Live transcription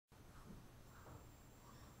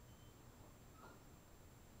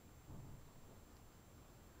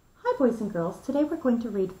boys and girls, today we're going to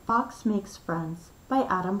read Fox Makes Friends by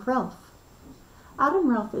Adam Relf. Adam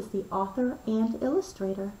Relf is the author and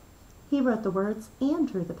illustrator. He wrote the words and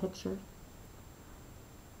drew the picture.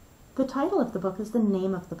 The title of the book is the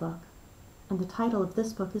name of the book, and the title of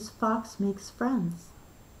this book is Fox Makes Friends.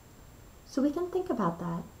 So we can think about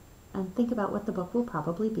that and think about what the book will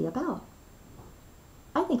probably be about.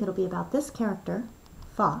 I think it'll be about this character,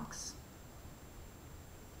 Fox,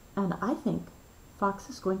 and I think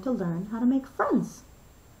Fox is going to learn how to make friends.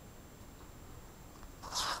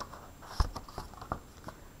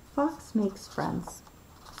 Fox makes friends.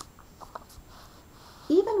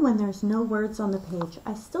 Even when there's no words on the page,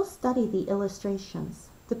 I still study the illustrations,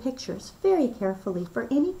 the pictures, very carefully for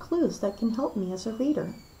any clues that can help me as a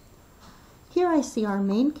reader. Here I see our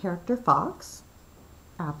main character, Fox,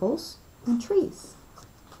 apples, and trees.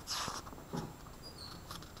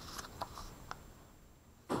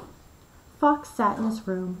 Fox sat in his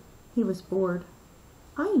room. He was bored.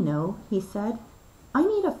 "I know," he said. "I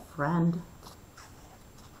need a friend."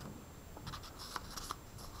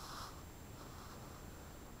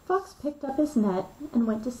 Fox picked up his net and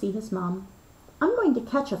went to see his mom. "I'm going to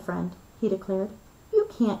catch a friend," he declared. "You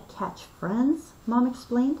can't catch friends," Mom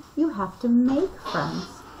explained. "You have to make friends."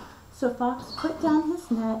 So Fox put down his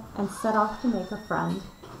net and set off to make a friend.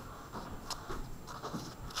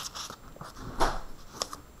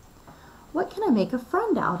 "What can I make a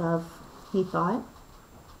friend out of?" he thought.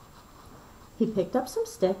 He picked up some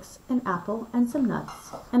sticks, an apple, and some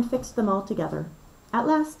nuts, and fixed them all together. At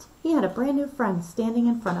last, he had a brand new friend standing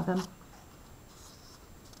in front of him.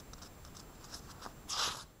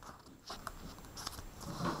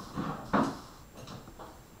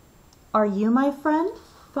 "Are you my friend?"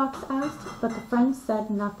 Fox asked, but the friend said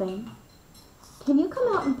nothing. "Can you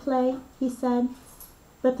come out and play?" he said,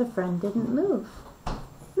 but the friend didn't move.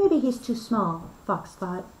 Maybe he's too small, Fox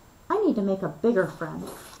thought. I need to make a bigger friend.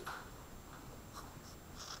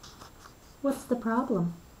 What's the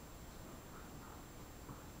problem?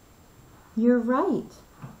 You're right.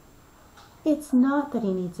 It's not that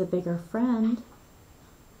he needs a bigger friend.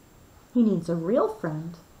 He needs a real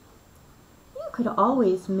friend. You could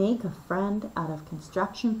always make a friend out of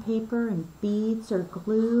construction paper and beads or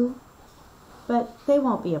glue, but they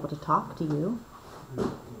won't be able to talk to you.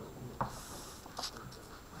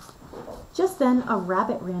 Just then a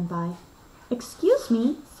rabbit ran by. "Excuse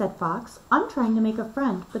me," said Fox. "I'm trying to make a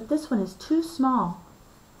friend, but this one is too small.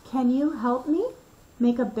 Can you help me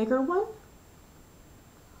make a bigger one?"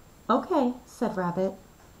 "Okay," said Rabbit.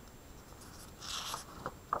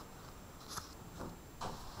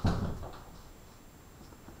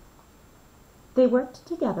 They worked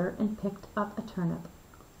together and picked up a turnip,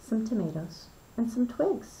 some tomatoes, and some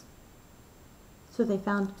twigs. So they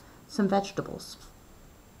found some vegetables.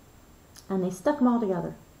 And they stuck them all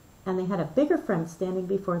together, and they had a bigger friend standing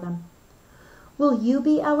before them. "Will you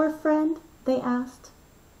be our friend?" they asked,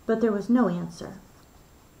 but there was no answer.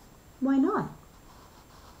 Why not?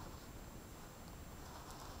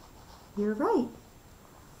 You're right.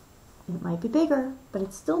 It might be bigger, but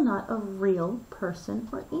it's still not a real person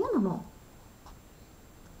or animal.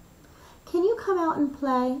 "Can you come out and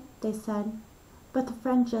play?" they said, but the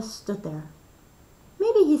friend just stood there.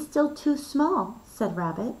 "Maybe he's still too small," said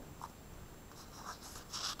Rabbit.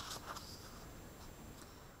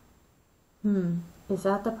 Is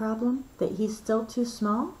that the problem? That he's still too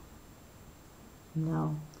small?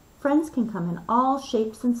 No. Friends can come in all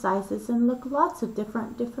shapes and sizes and look lots of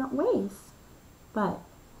different ways. But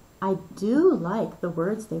I do like the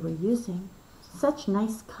words they were using. Such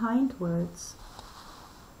nice, kind words.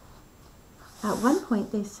 At one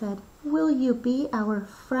point they said, "Will you be our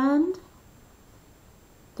friend?"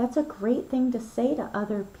 That's a great thing to say to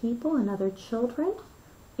other people and other children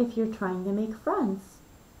if you're trying to make friends.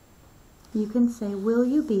 You can say, "Will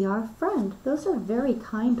you be our friend?" Those are very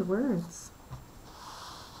kind words.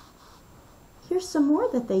 Here's some more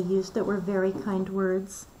that they used that were very kind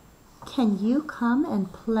words. "Can you come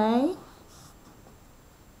and play?"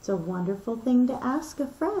 It's a wonderful thing to ask a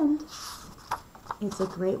friend. It's a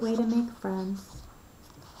great way to make friends.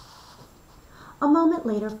 A moment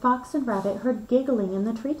later, Fox and Rabbit heard giggling in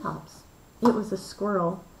the treetops. It was a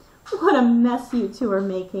squirrel. "What a mess you two are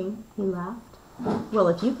making," he laughed. "Well,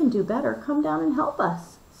 if you can do better, come down and help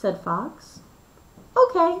us," said Fox.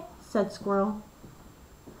 "Okay," said Squirrel.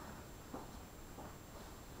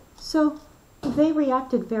 So they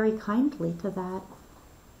reacted very kindly to that.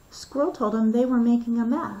 Squirrel told them they were making a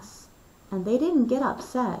mess, and they didn't get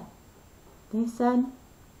upset. They said,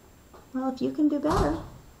 "Well, if you can do better,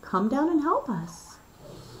 come down and help us."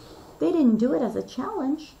 They didn't do it as a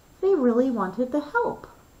challenge. They really wanted the help.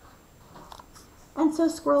 And so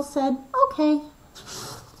Squirrel said, okay.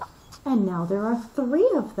 And now there are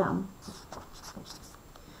 3 of them.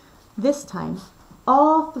 This time,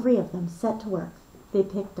 all 3 of them set to work. They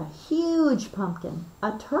picked a huge pumpkin,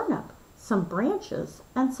 a turnip, some branches,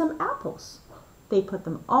 and some apples. They put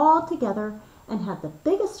them all together and had the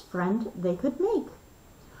biggest friend they could make.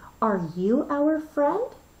 Are you our friend?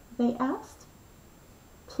 They asked.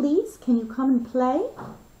 Please, can you come and play?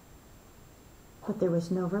 But there was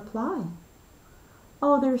no reply.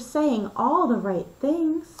 Oh, they're saying all the right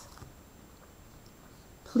things.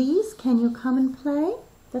 Please, can you come and play?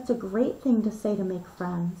 That's a great thing to say to make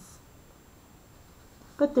friends.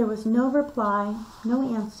 But there was no reply,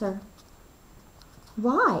 no answer.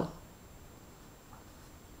 Why?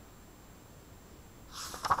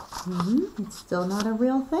 It's still not a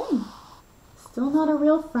real thing. Still not a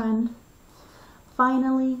real friend.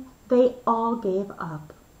 Finally, they all gave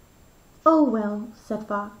up. Oh well, said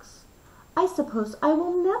Fox. I suppose I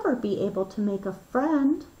will never be able to make a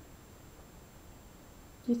friend.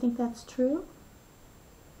 Do you think that's true?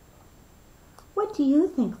 What do you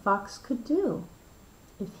think Fox could do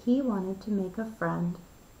if he wanted to make a friend?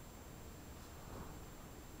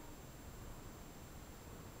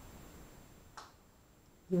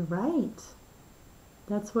 You're right.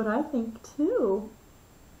 That's what I think too.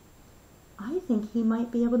 I think he might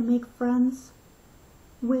be able to make friends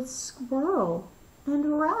with Squirrel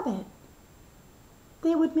and Rabbit.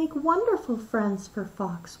 They would make wonderful friends for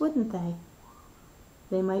Fox, wouldn't they?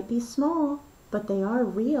 They might be small, but they are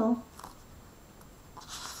real.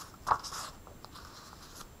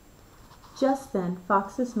 Just then,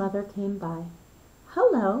 Fox's mother came by.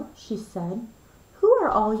 Hello, she said. Who are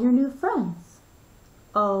all your new friends?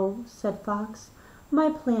 Oh, said Fox, my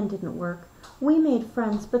plan didn't work. We made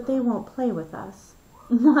friends, but they won't play with us.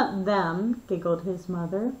 Not them, giggled his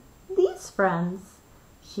mother. These friends,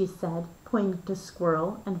 she said, pointing to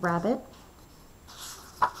Squirrel and Rabbit.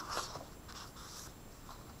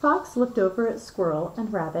 Fox looked over at Squirrel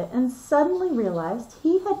and Rabbit and suddenly realized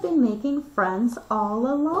he had been making friends all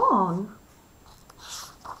along.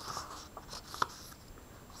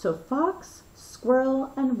 So Fox,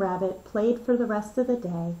 Squirrel, and Rabbit played for the rest of the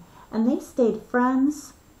day, and they stayed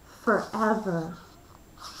friends forever.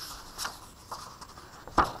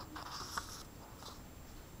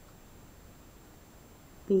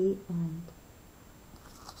 The end.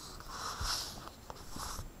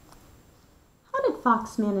 How did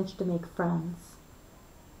Fox manage to make friends?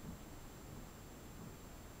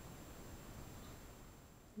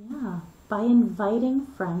 Yeah, by inviting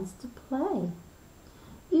friends to play.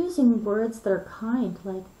 Using words that are kind,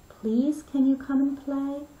 like, please, can you come and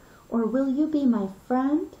play? Or will you be my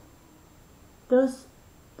friend? Those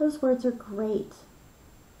words are great.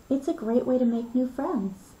 It's a great way to make new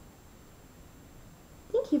friends.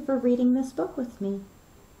 Thank you for reading this book with me.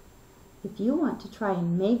 If you want to try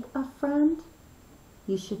and make a friend,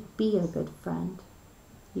 you should be a good friend.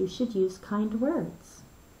 You should use kind words.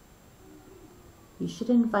 You should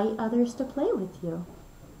invite others to play with you.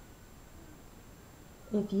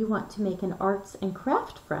 If you want to make an arts and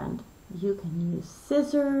craft friend, you can use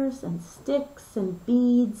scissors and sticks and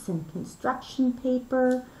beads and construction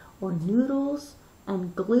paper or noodles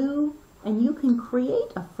and glue, and you can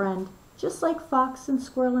create a friend just like Fox and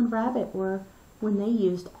Squirrel and Rabbit were when they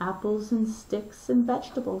used apples and sticks and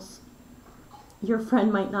vegetables. Your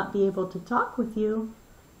friend might not be able to talk with you,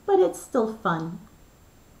 but it's still fun.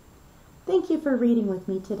 Thank you for reading with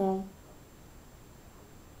me today.